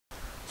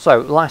So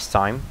last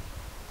time,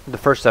 the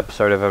first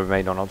episode I've ever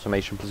made on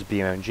automation plus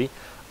BMG,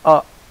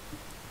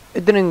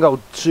 it didn't go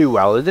too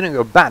well. It didn't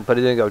go bad, but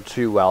it didn't go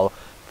too well.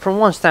 From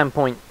one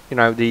standpoint, you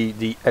know,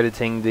 the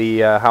editing,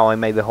 how I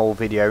made the whole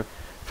video,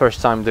 first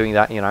time doing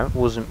that, you know,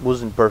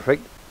 wasn't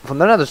perfect. From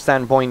another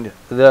standpoint,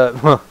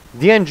 the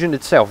the engine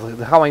itself,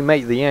 how I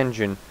made the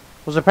engine,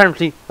 was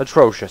apparently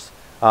atrocious.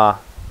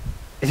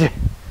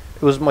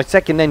 It was my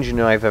second engine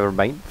I've ever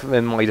made,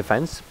 in my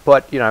defense,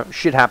 but you know,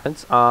 shit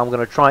happens. I'm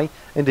gonna try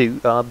and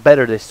do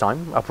better this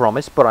time, I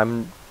promise. But I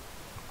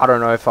don't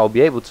know if I'll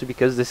be able to,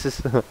 because this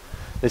is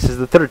this is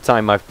the third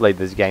time I've played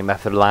this game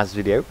after the last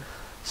video,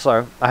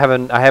 so I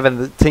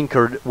haven't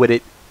tinkered with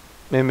it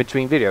in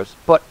between videos.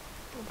 But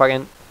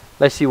fucking,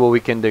 let's see what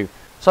we can do.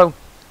 So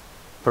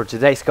for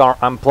today's car,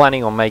 I'm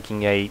planning on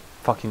making a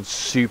fucking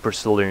super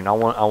saloon. I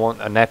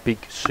want an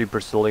epic super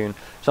saloon,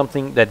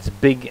 something that's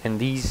big, and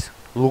these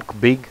look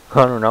big.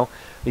 I don't know,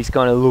 these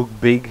kind of look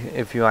big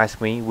if you ask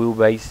me.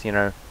 Wheelbase, you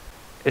know,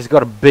 it's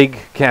got a big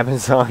cabin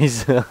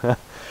size.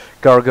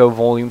 Cargo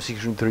volume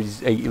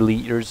 638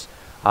 liters.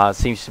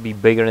 Seems to be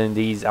bigger than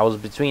these. I was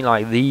between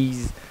like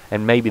these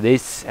and maybe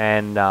this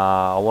and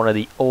one of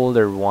the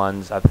older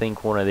ones. I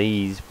think one of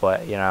these,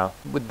 but you know,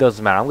 it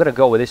doesn't matter. I'm gonna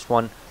go with this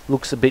one.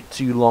 Looks a bit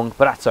too long,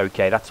 but that's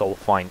okay. That's all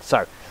fine.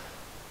 So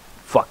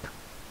fuck.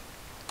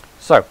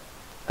 So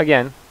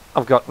again,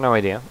 I've got no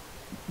idea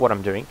what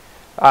I'm doing.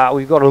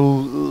 We've got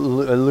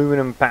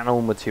aluminum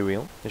panel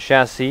material, the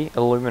chassis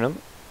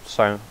aluminum,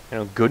 so you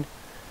know, good.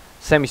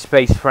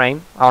 Semi-space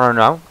frame, I don't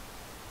know,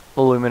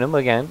 aluminum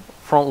again.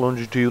 Front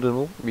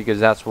longitudinal, because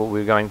that's what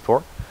we're going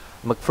for.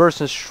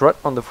 McPherson strut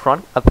on the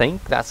front, I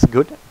think that's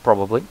good,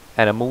 probably,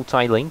 and a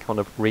multi-link on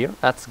the rear,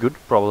 that's good,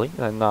 probably.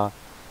 And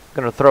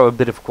gonna throw a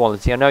bit of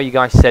quality. I know you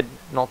guys said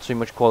not too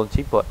much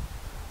quality, but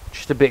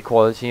just a bit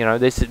quality. You know,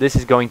 this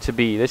is going to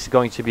be a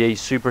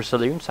super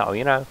saloon, so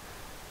you know,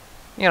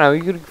 we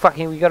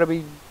gotta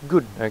be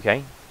good.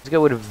 Okay, let's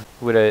go with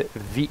a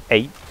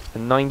V8, a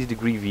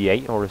 90-degree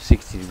V8 or a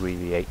 60-degree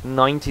V8.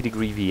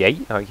 90-degree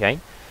V8. Okay,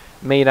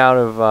 made out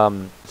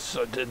of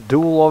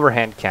dual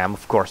overhead cam.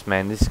 Of course,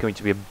 man, this is going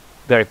to be a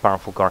very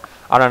powerful car.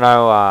 I don't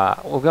know.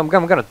 I'm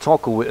gonna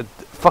talk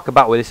fuck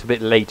about with this a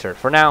bit later.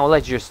 For now,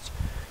 let's just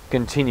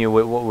continue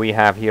with what we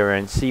have here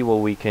and see what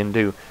we can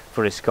do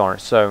for this car.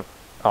 So,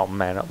 oh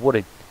man, what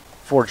a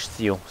forged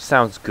steel.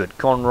 Sounds good.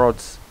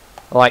 Conrods,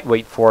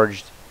 lightweight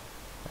forged.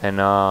 And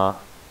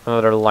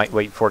another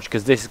lightweight forge,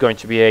 because this is going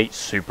to be a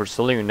super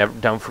saloon.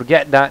 Don't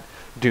forget that.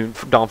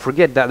 Don't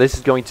forget that this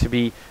is going to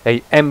be a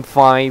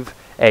M5,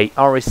 a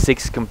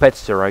RS6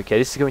 competitor. Okay,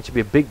 this is going to be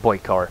a big boy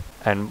car,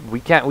 and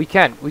we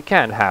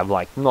can't have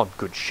like not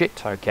good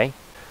shit. Okay,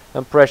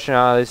 impression.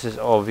 This is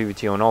all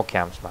VVT on all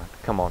cams, man.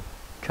 Come on,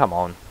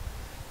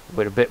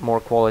 with a bit more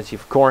quality,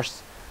 of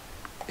course.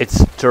 It's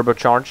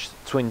turbocharged,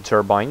 twin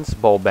turbines,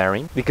 ball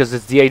bearing, because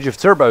it's the age of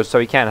turbos, so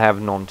you can't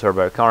have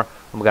non-turbo car.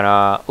 I'm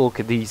gonna look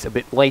at these a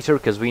bit later,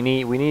 because we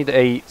need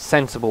a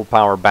sensible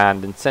power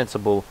band and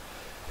sensible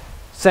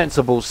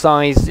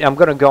size. I'm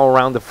gonna go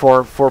around the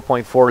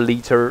 4.4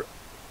 liter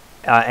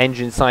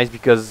engine size,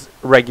 because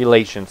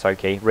regulations.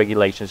 Okay,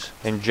 regulations.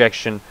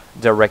 Injection,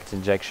 direct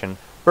injection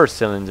per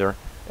cylinder.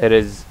 It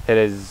is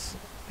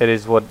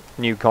what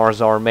new cars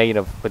are made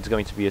of. It's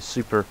going to be a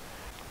super.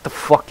 What the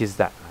fuck is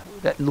that?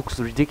 That looks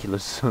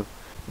ridiculous.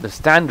 The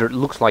standard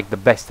looks like the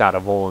best out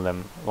of all of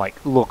them, like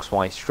looks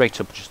wise, straight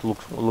up, just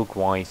look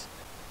wise.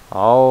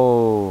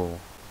 Oh,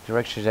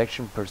 direct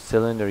injection per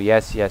cylinder.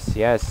 Yes.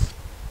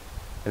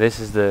 This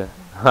is the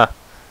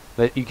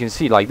you can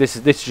see, like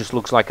this just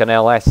looks like an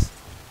LS.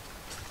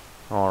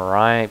 All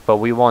right, but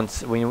we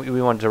want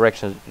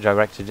direct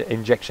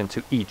injection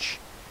to each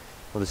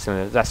of the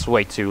cylinders. That's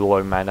way too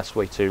low, man. That's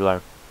way too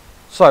low.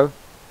 So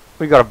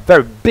we got a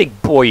very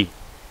big boy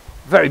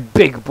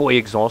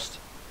exhaust,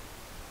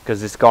 because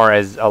this car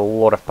has a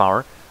lot of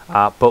power,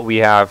 but we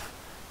have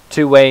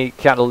two-way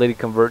catalytic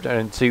converter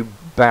and two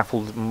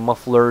baffled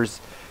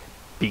mufflers,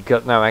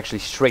 because now actually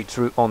straight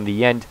through on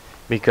the end,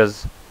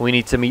 because we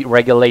need to meet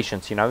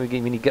regulations. You know,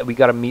 we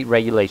gotta meet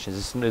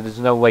regulations. There's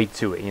no way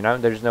to it. You know,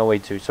 there's no way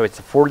to. So it's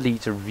a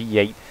 4-liter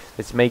V8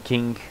 that's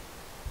making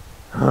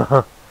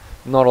not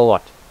a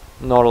lot.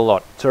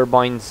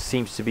 Turbines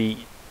seems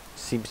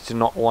to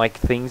not like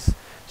things.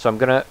 So I'm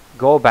gonna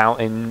go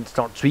about and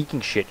start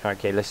tweaking shit.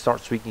 Okay, let's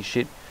start tweaking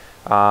shit.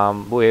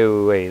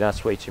 Wait,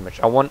 that's way too much.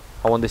 I want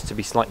this to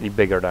be slightly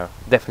bigger though.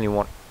 Definitely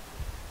want.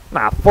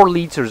 4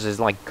 liters is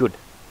like good.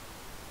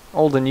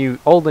 All the new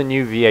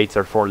V8s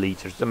are 4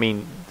 liters. I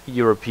mean,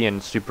 European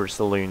super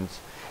saloons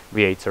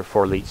V8s are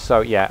 4 liters.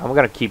 So yeah, I'm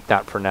gonna keep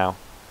that for now.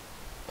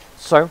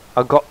 So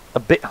I got a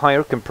bit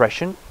higher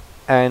compression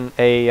and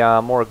a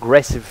more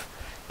aggressive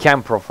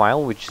cam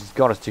profile, which has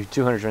got us to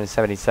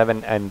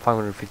 277 and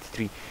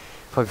 553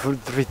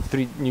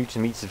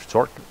 Newton meters of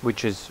torque,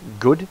 which is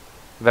good,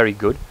 very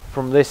good.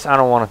 From this, I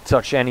don't want to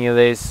touch any of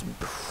this.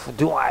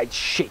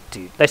 Shit,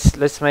 dude.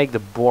 Let's make the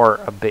bore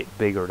a bit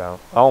bigger though.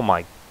 Oh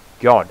my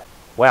god.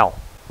 Well,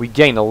 we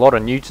gained a lot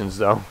of newtons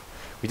though.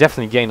 We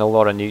definitely gain a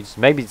lot of newtons.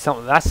 Maybe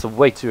some that's a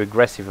way too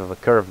aggressive of a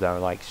curve though,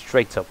 like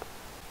straight up.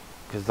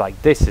 Because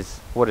like this is,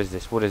 what is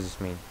this? What does this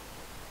mean?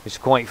 It's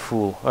quite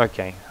full.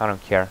 Okay, I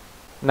don't care.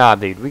 Nah,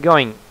 dude, we're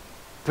going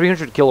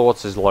 300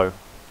 kilowatts is low.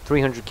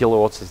 300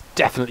 kilowatts is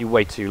definitely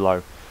way too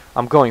low.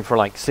 I'm going for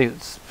like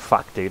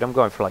fuck, dude. I'm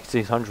going for like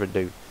 600,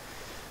 dude.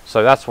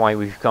 So that's why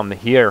we've come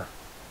here.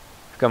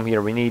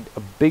 We need a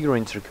bigger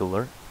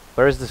intercooler.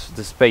 Where is this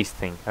the space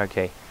thing?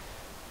 Okay.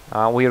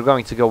 We are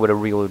going to go with a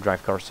rear-wheel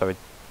drive car, so it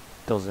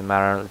doesn't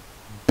matter.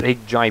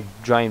 Big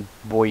giant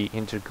boy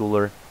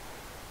intercooler.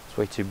 It's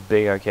way too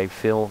big. Okay,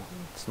 Phil,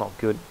 it's not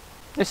good.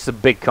 This is a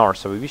big car,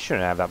 so we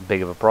shouldn't have that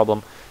big of a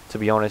problem, to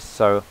be honest.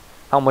 So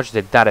how much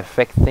did that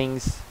affect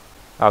things?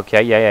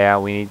 Okay, yeah,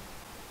 we need...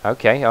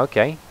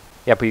 Okay.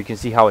 Yeah, but you can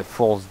see how it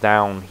falls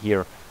down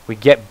here. We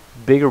get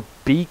bigger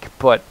peak,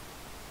 but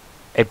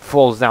it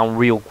falls down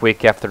real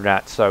quick after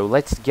that. So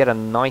let's get a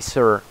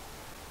nicer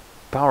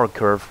power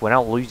curve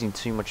without losing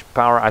too much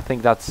power. I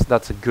think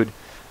that's a good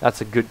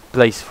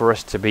place for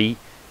us to be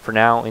for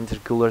now.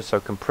 Intercooler, so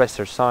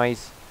compressor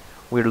size.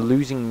 We're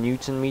losing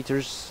Newton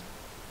meters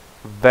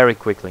very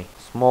quickly.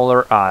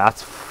 Smaller.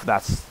 That's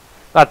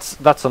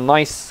a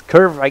nice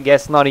curve, I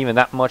guess. Not even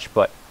that much,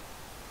 but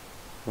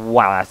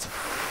wow,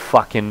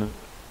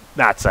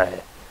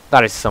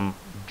 that is some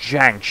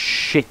jank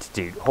shit,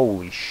 dude.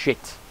 Holy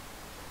shit.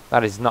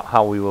 That is not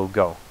how we will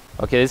go.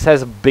 Okay, this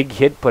has a big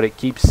hit, but it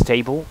keeps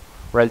stable,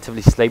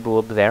 relatively stable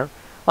up there.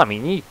 I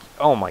mean,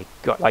 oh my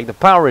god, like the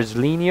power is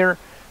linear,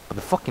 but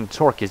the fucking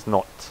torque is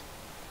not.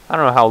 I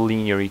don't know how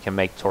linear you can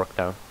make torque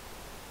though.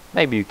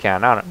 Maybe you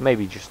can.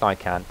 Maybe just I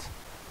can't.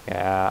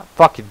 Yeah,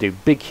 fuck it,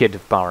 dude. Big hit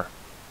of power.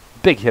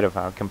 Big hit of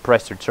power.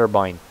 Compressor,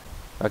 turbine.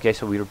 Okay,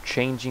 so we're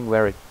changing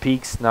where it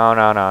peaks. No.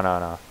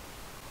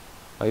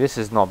 Like, this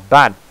is not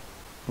bad.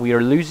 We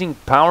are losing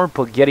power,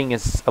 but getting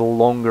us a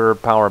longer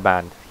power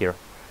band here.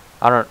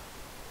 I don't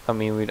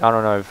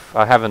know if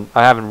I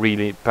haven't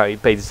really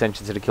paid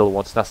attention to the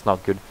kilowatts. That's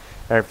not good.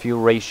 Air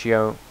fuel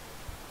ratio.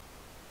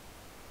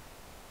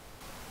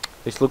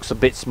 This looks a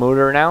bit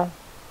smoother now.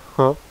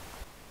 Huh?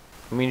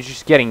 I mean, it's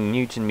just getting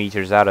Newton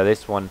meters out of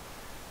this one,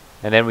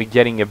 and then we're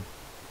getting a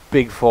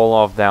big fall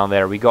off down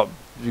there. We got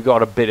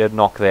a bit of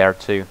knock there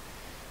too.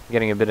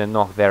 Getting a bit of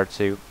knock there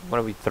too. Why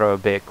don't we throw a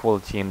bit of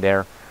quality in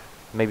there?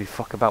 Maybe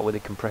fuck about with the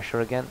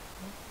compressor again.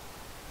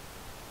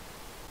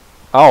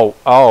 Oh,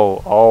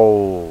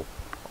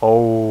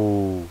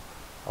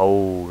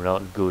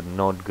 not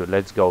good.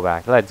 Let's go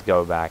back.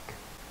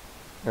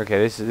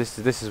 Okay,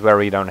 this is where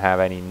we don't have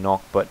any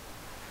knock, but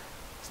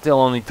still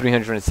only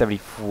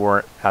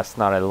 374. That's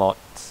not a lot.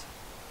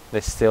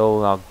 That's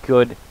still not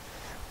good.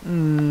 I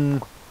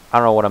don't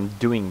know what I'm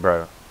doing,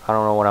 bro.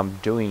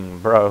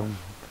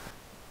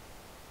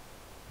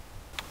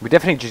 We're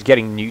definitely just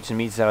getting Newton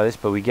meters out of this,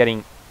 but we're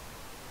getting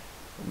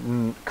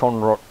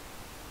Conrod.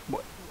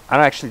 I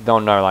actually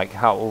don't know, like,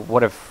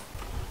 what if...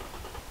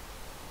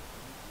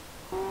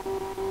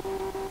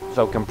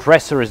 So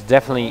compressor is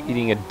definitely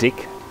eating a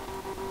dick.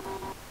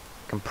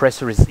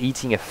 Compressor is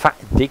eating a fat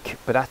dick,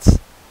 but that's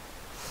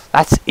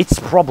its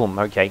problem,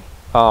 okay.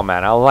 Oh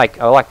man, I like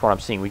what I'm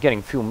seeing. We're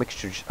getting fuel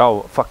mixtures.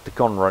 Oh, fuck the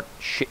Conrod.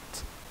 Shit.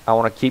 I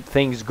want to keep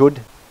things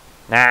good.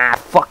 Nah,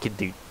 fuck it,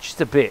 dude.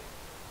 Just a bit.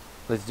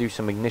 Let's do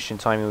some ignition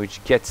timing,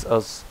 which gets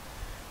us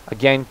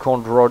again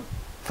Conrod.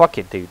 Fuck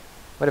it, dude.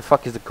 Where the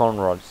fuck is the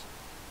Conrods?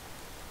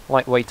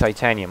 Lightweight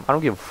titanium. I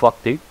don't give a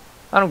fuck, dude.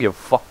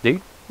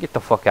 Get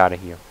the fuck out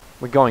of here.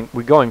 We're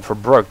going for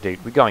broke,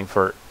 dude. We're going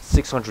for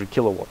 600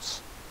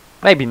 kilowatts.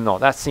 Maybe not.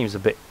 That seems a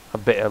bit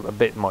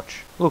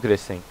much. Look at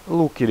this thing.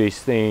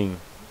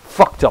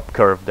 Fucked up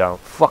curve though.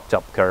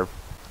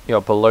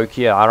 Yo,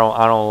 Palokia, I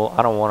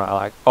don't want to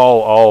like.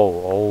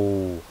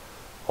 Oh.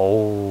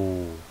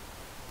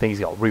 Things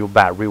got real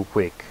bad real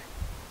quick.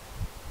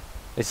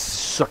 It's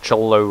such a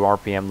low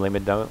RPM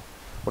limit though.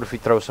 What if we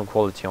throw some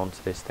quality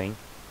onto this thing?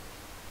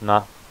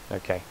 Nah.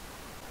 Okay.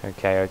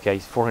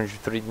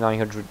 430,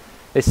 900.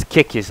 This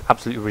kick is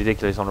absolutely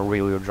ridiculous on a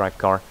rear-wheel drive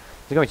car.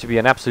 It's going to be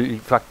an absolutely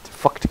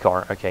fucked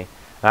car. Okay.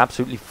 An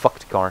absolutely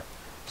fucked car.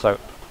 So.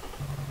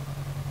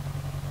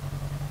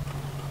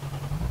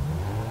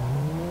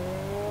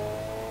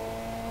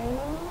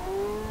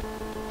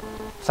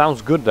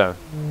 Sounds good though.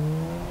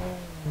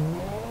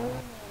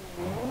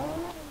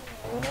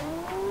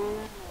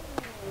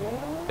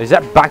 Is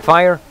that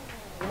backfire?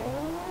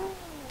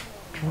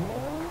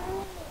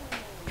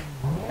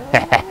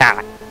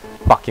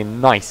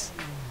 Fucking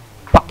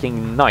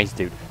nice,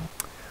 dude.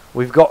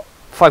 We've got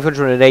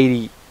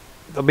 580.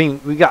 I mean,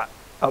 we got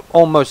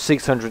almost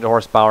 600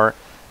 horsepower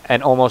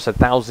and almost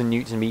 1,000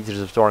 Newton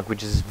meters of torque,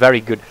 which is very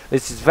good.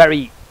 This is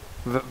pretty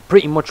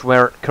much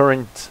where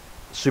current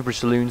super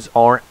saloons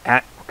are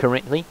at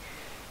currently.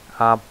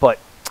 But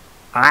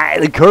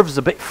the curve is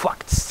a bit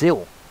fucked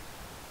still.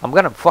 I'm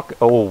gonna fuck.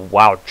 Oh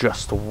wow,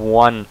 just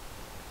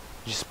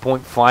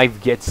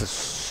 0.5 gets us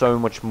so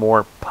much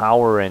more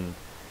power and.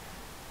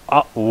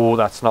 Oh,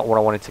 that's not what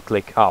I wanted to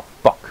click. Oh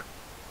fuck.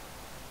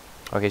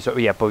 Okay, so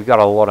yeah, but we got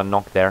a lot of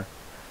knock there.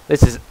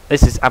 This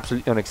is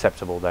absolutely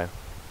unacceptable though.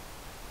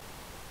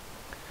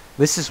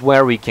 This is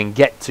where we can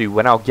get to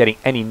without getting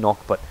any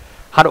knock, but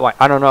how do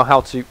I don't know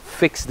how to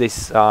fix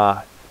this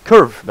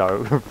curve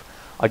though.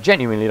 I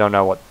genuinely don't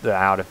know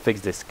how to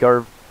fix this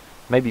curve.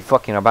 Maybe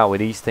fucking about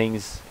with these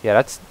things. Yeah,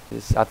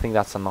 I think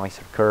that's a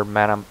nicer curve,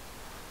 man. I'm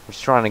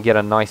just trying to get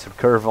a nicer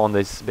curve on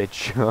this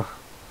bitch.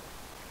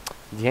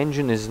 The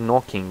engine is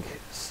knocking.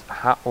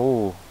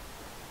 Oh,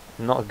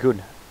 not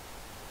good.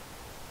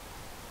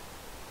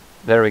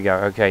 There we go.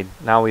 Okay,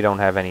 now we don't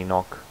have any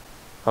knock.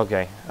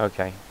 Okay,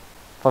 okay.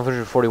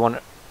 541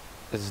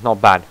 is not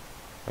bad.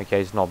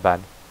 Okay, it's not bad.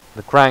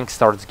 The crank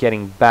starts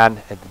getting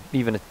bad at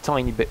even a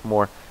tiny bit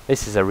more.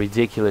 This is a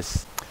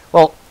ridiculous...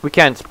 Well, we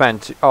can't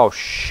spend... Oh,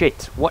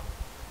 shit. What?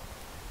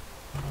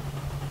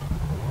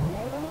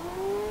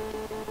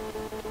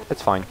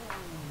 That's fine.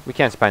 We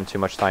can't spend too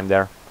much time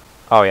there.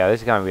 Oh, yeah,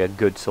 this is going to be a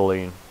good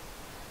saloon.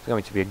 It's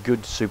going to be a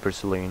good super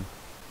saloon.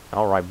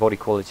 Alright, body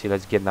quality.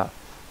 Let's get that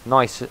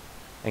nice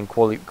and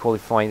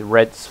qualified.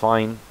 Red's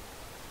fine.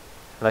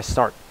 Let's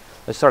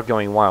start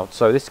going wild.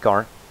 So this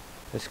car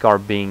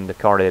being the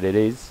car that it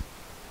is,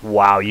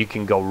 wow, you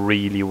can go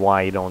really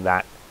wide on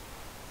that.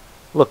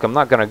 Look, I'm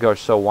not gonna go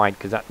so wide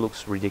because that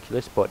looks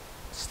ridiculous, but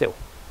still,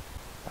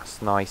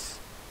 that's nice.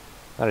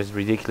 That is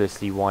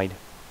ridiculously wide.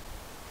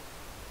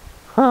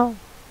 Huh?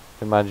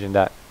 Imagine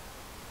that.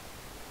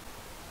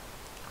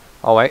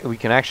 Oh wait, we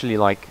can actually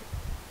like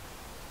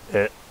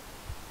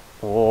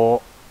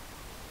oh,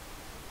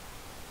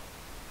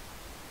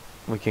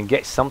 we can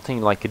get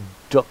something like a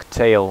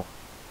ducktail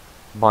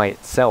by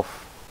itself.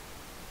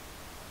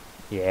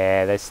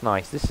 Yeah, that's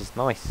nice. This is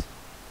nice.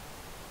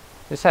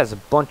 This has a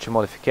bunch of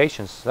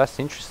modifications. That's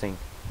interesting,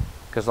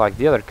 because like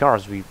the other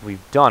cars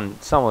we've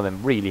done, some of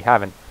them really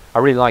haven't. I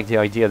really like the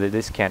idea that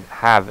this can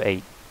have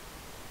a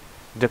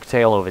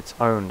ducktail of its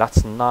own.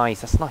 That's nice.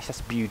 That's nice.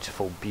 That's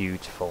beautiful.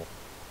 Beautiful.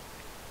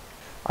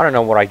 I don't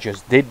know what I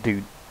just did,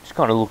 dude. This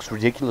kind of looks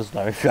ridiculous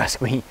though, if you ask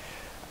me.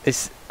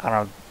 This, I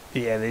don't.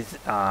 Yeah, this.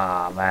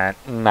 Ah, man.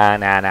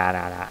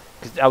 Nah.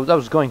 Cause I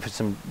was going for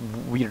some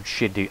weird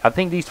shit, dude. I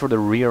think these for the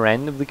rear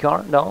end of the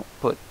car, though.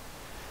 But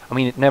I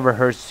mean, it never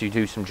hurts to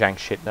do some jank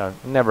shit, though.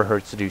 It never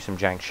hurts to do some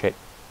jank shit.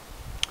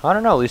 I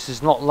don't know. This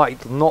is not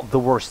the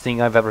worst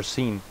thing I've ever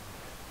seen.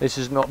 This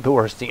is not the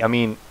worst thing. I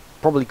mean,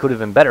 probably could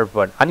have been better,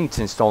 but I need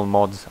to install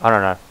mods. I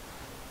don't know.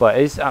 But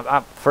it's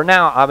for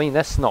now. I mean,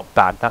 that's not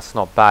bad. That's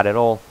not bad at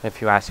all,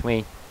 if you ask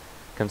me.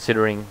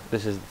 Considering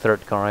this is the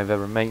third car I've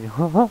ever made.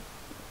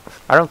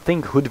 I don't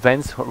think hood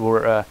vents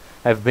were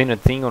have been a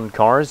thing on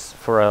cars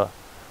for a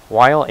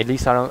while. At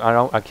least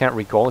I can't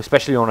recall,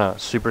 especially on a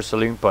super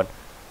saloon. But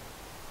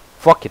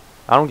fuck it,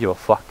 I don't give a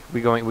fuck.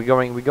 We're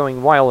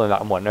going wild on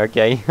that one,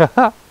 okay?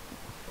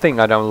 Thing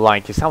I don't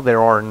like is how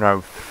there are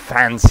no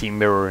fancy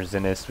mirrors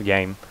in this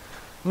game.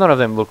 None of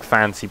them look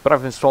fancy, but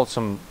I've installed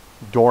some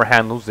door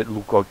handles that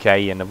look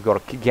okay, and I've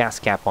got a gas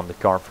cap on the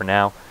car for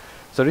now.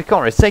 So the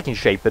car is taking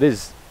shape. It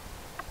is.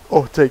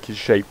 Oh, taking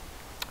shape.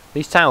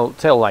 These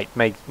tail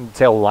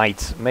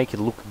lights make it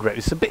look great.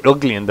 It's a bit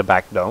ugly in the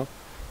back though.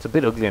 It's a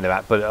bit ugly in the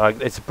back,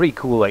 but it's pretty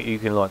cool. Like you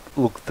can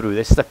look through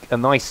this. It's like a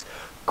nice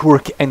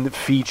quirk and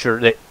feature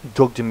that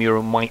Doug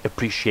DeMuro might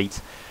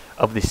appreciate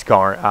of this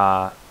car.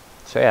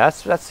 So yeah,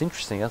 that's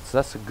interesting.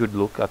 That's a good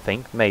look. I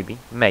think maybe,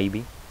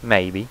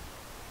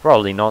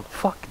 probably not.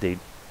 Fuck, dude.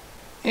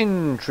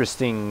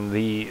 Interesting.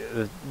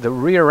 The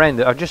rear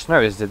end. I've just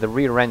noticed that the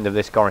rear end of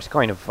this car is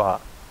kind of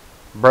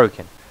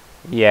broken.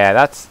 Yeah,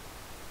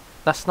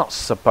 that's not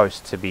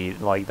supposed to be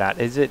like that,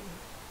 is it?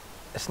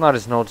 It's not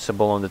as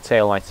noticeable on the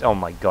taillights. Oh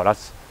my god,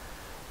 that's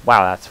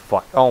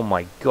fuck. Oh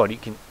my god, you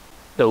can.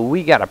 Though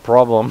we got a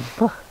problem.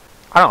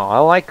 I don't know.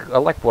 I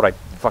like what I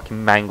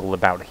fucking mangled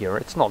about here.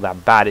 It's not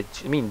that bad.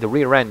 I mean, the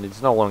rear end.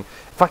 It's not long.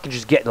 If I could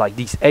just get like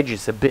these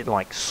edges a bit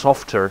like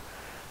softer,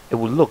 it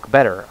would look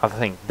better. I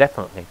think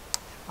definitely.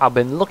 I've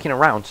been looking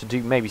around to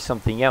do maybe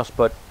something else,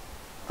 but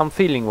I'm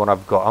feeling what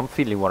I've got.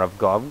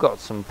 I've got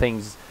some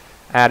things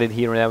added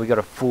here and there. We got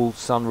a full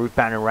sunroof,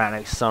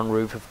 panoramic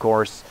sunroof, of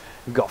course.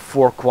 We've got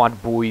 4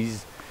 quad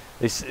buoys.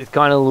 It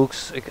kind of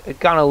looks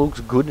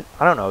good.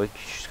 I don't know. It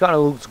just kind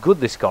of looks good.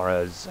 This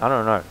car is. I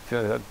don't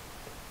know.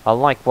 I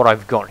like what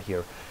I've got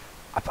here.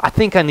 I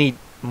think I need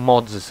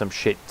mods or some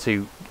shit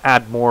to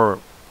add more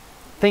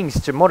things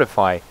to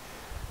modify.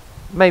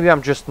 Maybe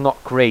I'm just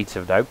not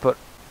creative though. But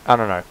I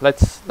don't know.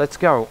 Let's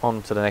go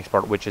on to the next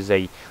part, which is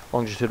a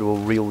longitudinal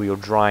rear-wheel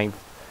drive,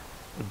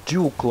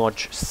 dual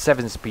clutch,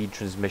 7-speed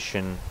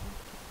transmission,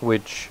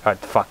 which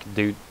fuck,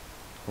 dude,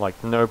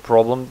 like no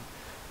problem.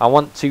 I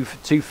want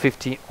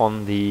 250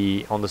 on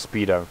the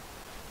speedo.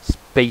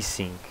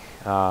 Spacing.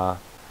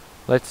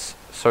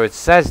 So it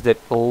says that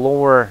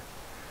lower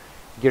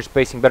gear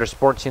spacing, better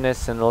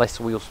sportiness, and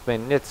less wheel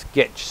spin. Let's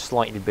get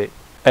slightly bit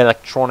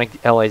electronic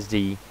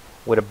LSD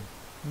with a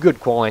good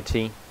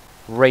quality.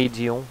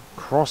 Radial.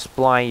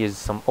 Cross-ply is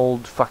some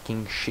old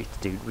fucking shit,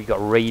 dude. We got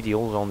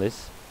radials on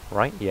this.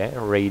 Right, yeah,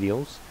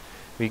 radials.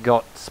 We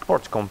got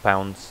sports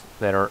compounds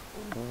that are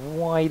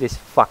wide as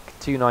fuck,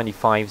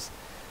 295s.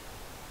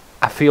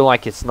 I feel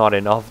like it's not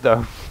enough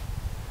though.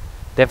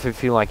 Definitely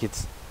feel like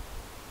it's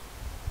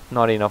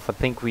not enough. I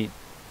think we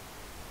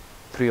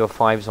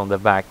 305s on the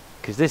back,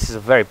 because this is a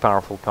very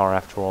powerful car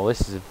after all.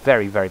 This is a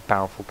very, very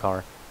powerful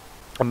car.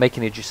 I'm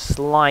making it just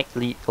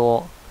slightly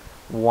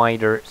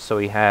wider so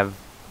we have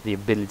the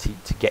ability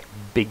to get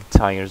big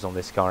tires on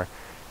this car.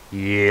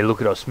 Yeah,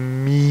 look at us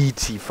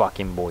meaty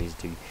fucking boys,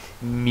 dude.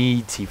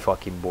 Meaty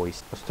fucking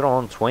boys. Let's throw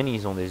on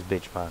 20s on this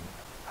bitch, man.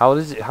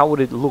 How would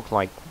it look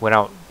like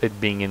without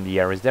it being in the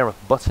air? Is there a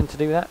button to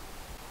do that?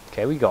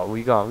 Okay, we got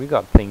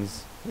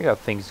things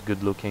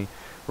good looking.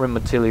 Rim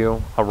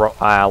material,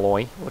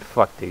 alloy. What the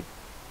fuck, dude?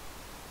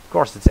 Of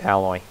course it's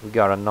alloy. We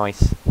got a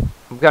nice.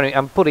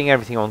 I'm putting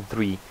everything on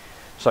 3.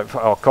 So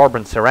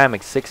carbon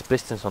ceramic, 6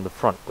 pistons on the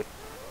front with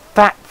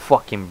fat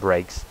fucking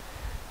brakes.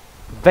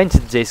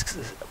 Vented discs,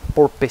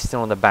 4 piston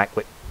on the back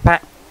with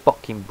fat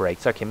fucking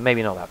brakes. Okay,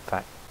 maybe not that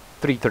fat.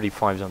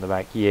 335s on the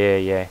back.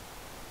 Yeah.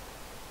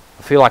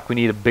 I feel like we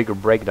need a bigger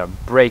brake though.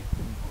 Brake,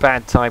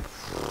 bad type.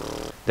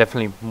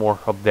 Definitely more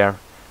up there.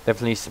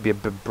 Definitely needs to be a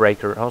big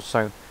breaker.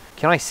 Also,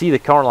 can I see the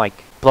car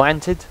like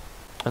planted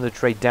on the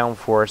tray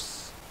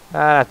downforce?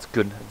 That's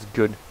good. That's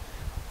good.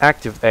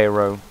 Active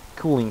aero,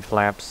 cooling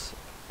flaps.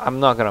 I'm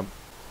not gonna,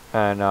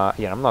 I'm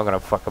not gonna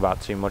fuck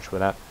about too much with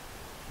that.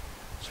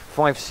 So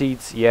 5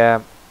 seats,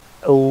 yeah.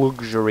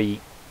 Luxury.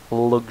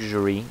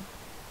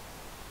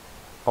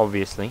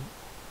 Obviously,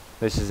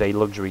 this is a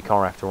luxury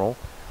car after all.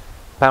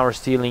 Power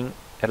steering,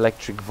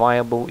 electric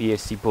viable,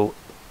 ESC pull.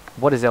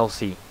 What is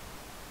LC?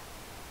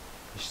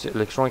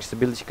 Electronic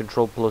stability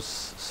control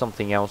plus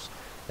something else.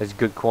 That's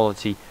good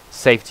quality.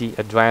 Safety,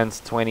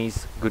 advanced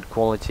 20s, good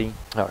quality.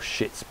 Oh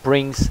shit,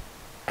 springs,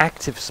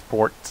 active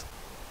sport.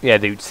 Yeah,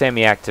 dude,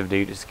 semi-active,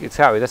 dude.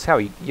 That's how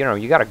you know,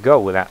 you gotta go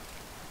with that.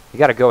 You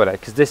gotta go with that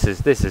because this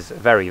is a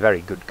very,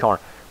 very good car.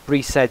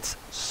 Presets,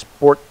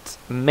 sport,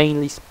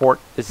 mainly sport.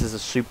 This is a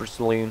super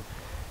saloon.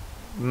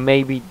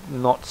 Maybe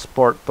not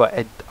sport, but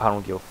I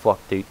don't give a fuck,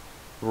 dude.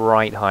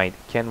 Ride height.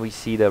 Can we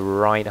see the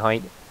ride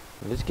height?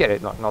 Let's get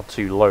it not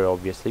too low,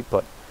 obviously,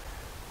 but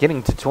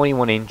getting to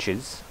 21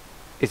 inches.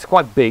 It's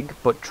quite big,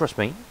 but trust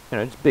me, you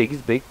know, it's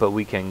big, but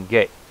we can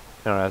get,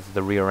 you know, that's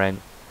the rear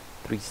end,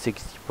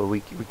 360, but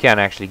we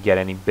can't actually get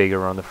any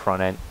bigger on the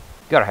front end.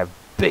 Gotta have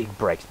big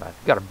brakes, man.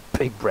 Gotta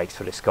big brakes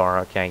for this car,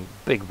 okay?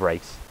 Big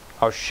brakes.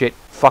 Oh shit,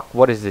 fuck,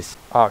 what is this?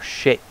 Oh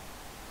shit,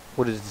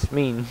 what does this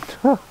mean?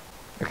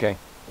 Okay,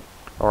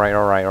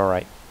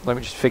 alright. Let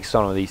me just fix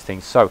some of these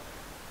things. So,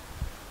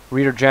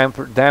 rear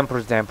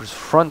dampers.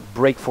 Front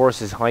brake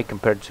force is high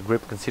compared to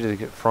grip. Consider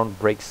the front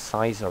brake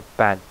size or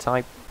pad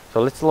type.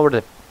 So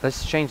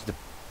let's change the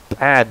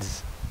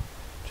pads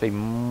to a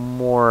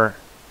more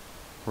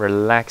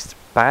relaxed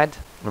pad.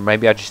 Or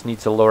maybe I just need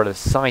to lower the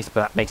size,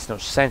 but that makes no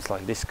sense.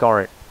 Like, this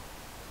car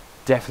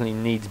definitely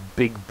needs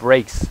big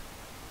brakes.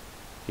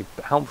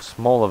 How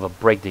small of a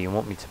brake do you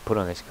want me to put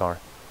on this car?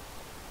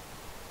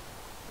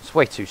 It's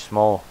way too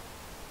small.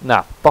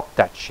 Nah, fuck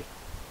that shit.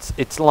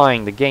 It's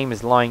lying. The game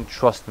is lying.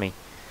 Trust me.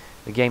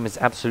 The game is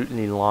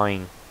absolutely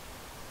lying.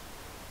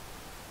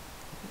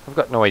 I've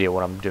got no idea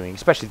what I'm doing,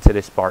 especially to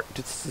this part.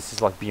 This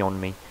is like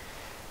beyond me.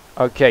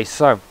 Okay,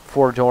 so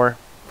 4-door,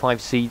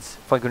 5 seats,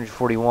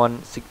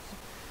 541, 6.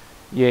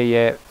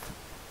 Yeah.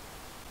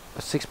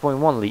 A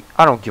 6.1 litre.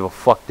 I don't give a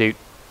fuck, dude.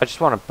 I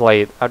just want to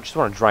play it. I just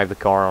want to drive the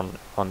car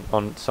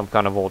on some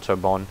kind of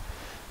autobahn.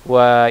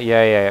 Well,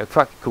 yeah.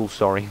 Fuck, cool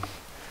story.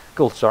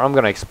 Cool story. I'm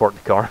gonna export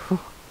the car.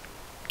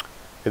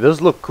 It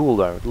does look cool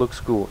though. It looks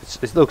cool.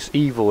 It looks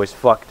evil as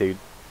fuck, dude.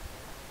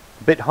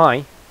 A bit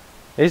high,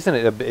 isn't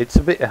it? It's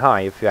a bit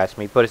high if you ask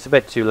me, but it's a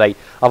bit too late.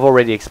 I've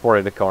already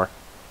exported the car.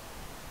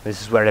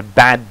 This is where the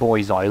bad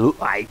boys are.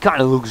 It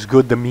kind of looks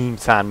good. The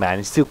meantime, man.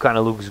 It still kind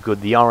of looks good.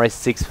 The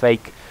RS6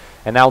 fake,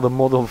 and now the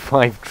Model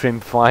 5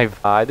 Trim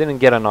 5. I didn't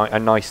get a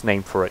nice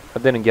name for it.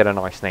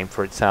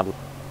 Sadly.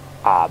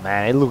 Ah,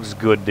 man, it looks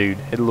good, dude.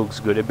 It looks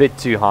good. A bit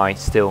too high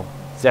still.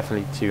 It's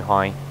definitely too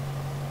high.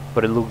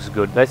 But it looks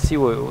good. Let's see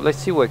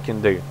what it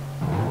can do.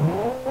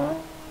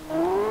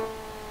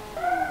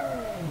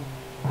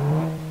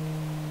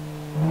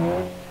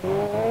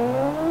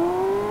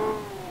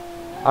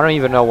 I don't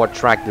even know what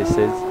track this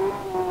is.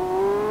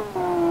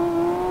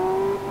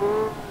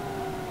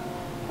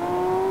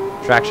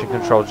 Traction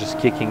control just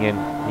kicking in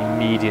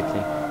immediately.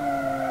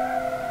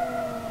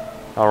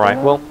 Alright,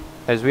 well,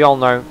 as we all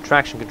know,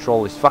 traction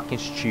control is fucking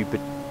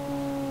stupid.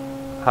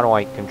 How do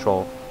I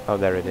control? Oh,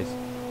 there it is.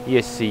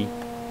 ESC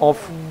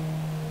off.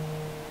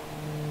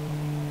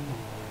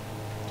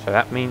 So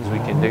that means we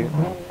can do...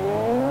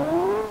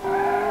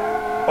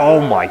 Oh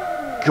my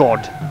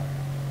god!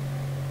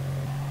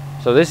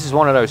 So this is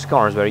one of those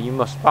cars where you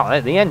must...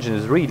 Oh, the engine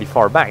is really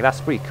far back.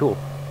 That's pretty cool.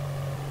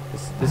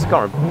 This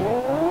car...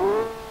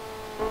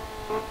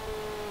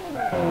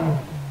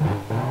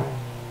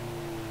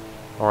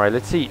 Alright,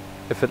 let's see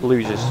if it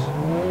loses.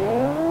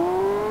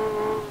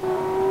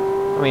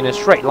 I mean, a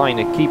straight line,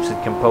 it keeps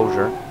its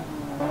composure.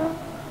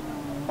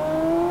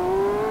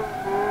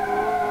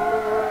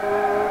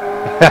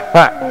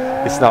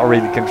 It's not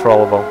really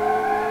controllable.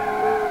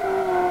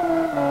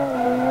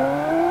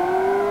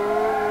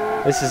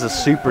 This is a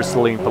super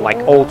saloon, but like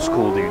old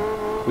school, dude.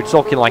 We're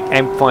talking like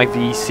M5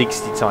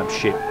 E60 type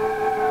shit.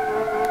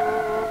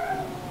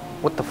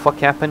 What the fuck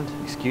happened?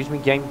 Excuse me,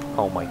 game?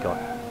 Oh my god.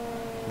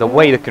 The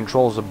way the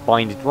controls are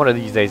binded. One of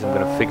these days I'm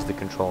gonna fix the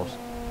controls.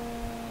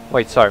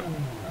 Wait, so...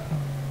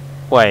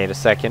 Wait a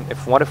second.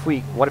 What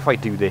if I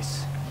do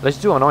this? Let's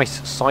do a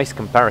nice size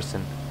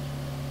comparison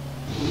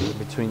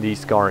between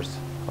these cars.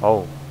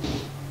 Oh.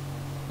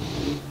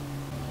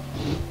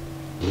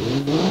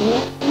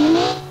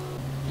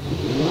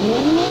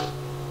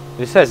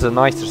 This has a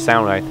nicer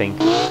sound, I think.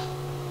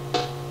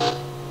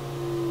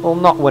 Well,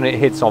 not when it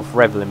hits off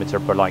rev limiter,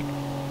 but like...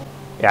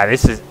 Yeah,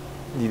 this is...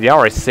 The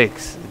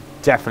RS6,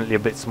 definitely a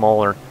bit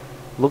smaller.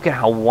 Look at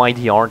how wide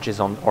the arches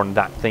on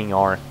that thing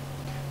are.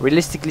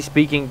 Realistically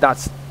speaking,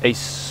 that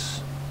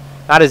is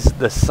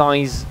the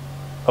size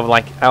of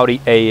like Audi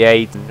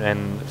A8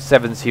 and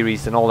 7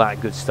 Series and all that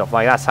good stuff.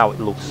 Like, that's how it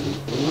looks.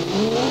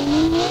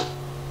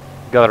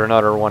 Got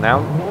another one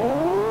out.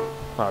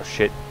 Oh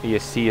shit,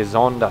 ESC is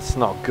on. That's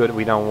not good.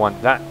 We don't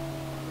want that.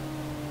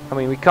 I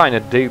mean, we kind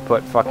of do,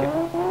 but fuck it.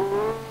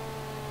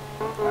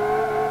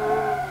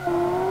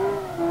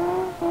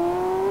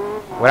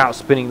 Without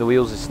spinning the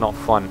wheels, it's not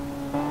fun.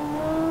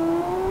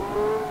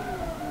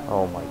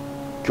 Oh my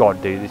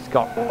god, dude, it's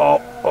got...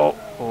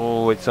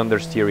 Oh, it's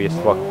understeery as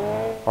fuck.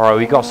 Alright,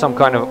 we got some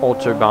kind of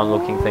autobahn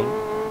looking thing.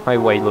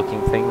 Highway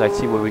looking thing. Let's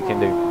see what we can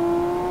do.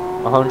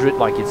 100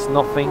 like it's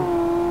nothing.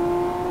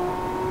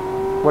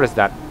 What is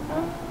that?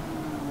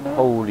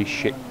 Holy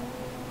shit.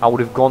 I would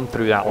have gone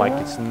through that like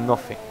it's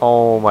nothing.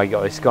 Oh my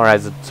god, this car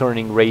has a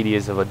turning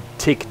radius of a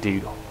tick,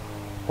 dude.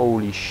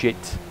 Holy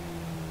shit.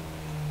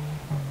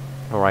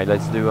 Alright,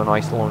 let's do a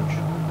nice launch.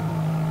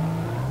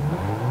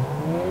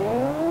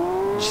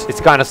 It's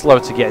kind of slow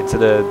to get to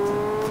the...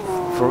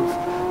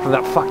 From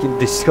that fucking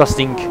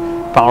disgusting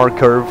power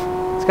curve.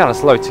 It's kind of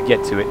slow to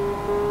get to it.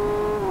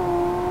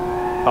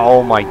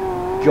 Oh my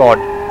god.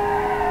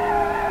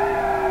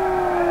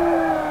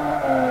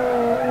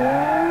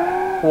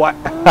 What?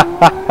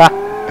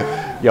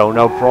 Yo,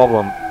 no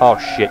problem. Oh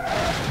shit.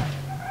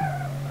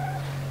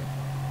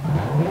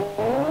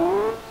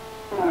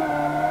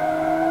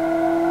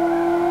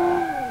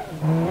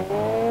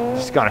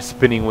 Just kind of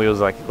spinning wheels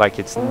like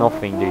it's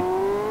nothing, dude.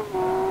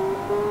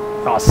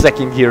 Oh,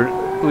 second gear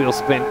wheel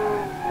spin.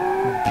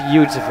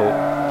 Beautiful.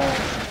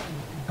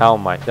 Oh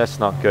my, that's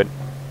not good.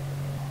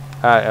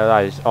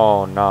 That is,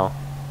 oh no.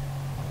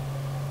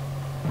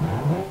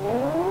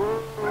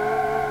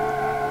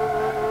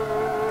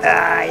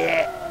 Ah,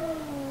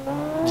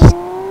 yeah. Just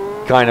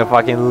kind of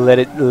fucking let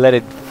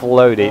it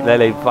float,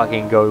 let it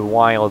fucking go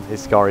wild.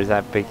 This car is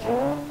epic.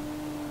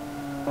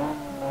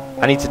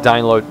 I need to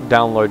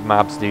download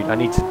maps, dude. I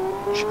need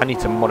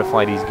to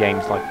modify these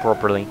games like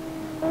properly.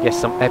 Get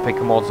some epic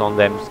mods on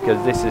them,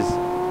 because this is...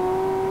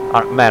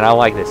 man, I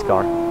like this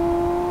car.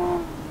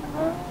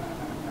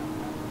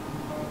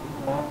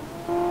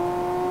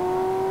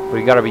 But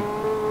you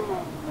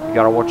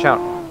gotta watch out.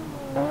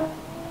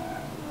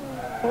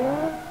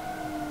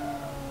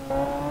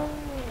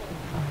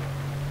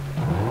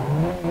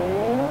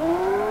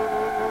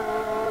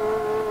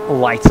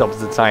 Lights up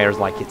the tires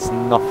like it's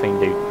nothing,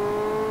 dude.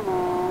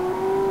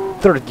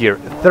 Third gear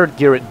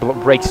it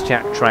brakes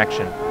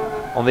traction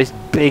on this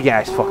big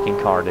ass fucking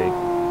car, dude.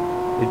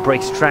 It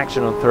brakes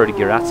traction on third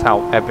gear. That's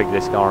how epic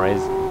this car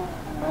is.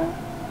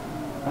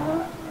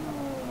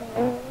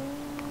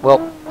 Well,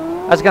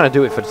 that's gonna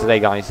do it for today,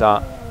 guys.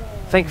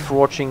 Thanks for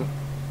watching,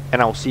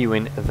 and I'll see you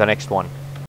in the next one.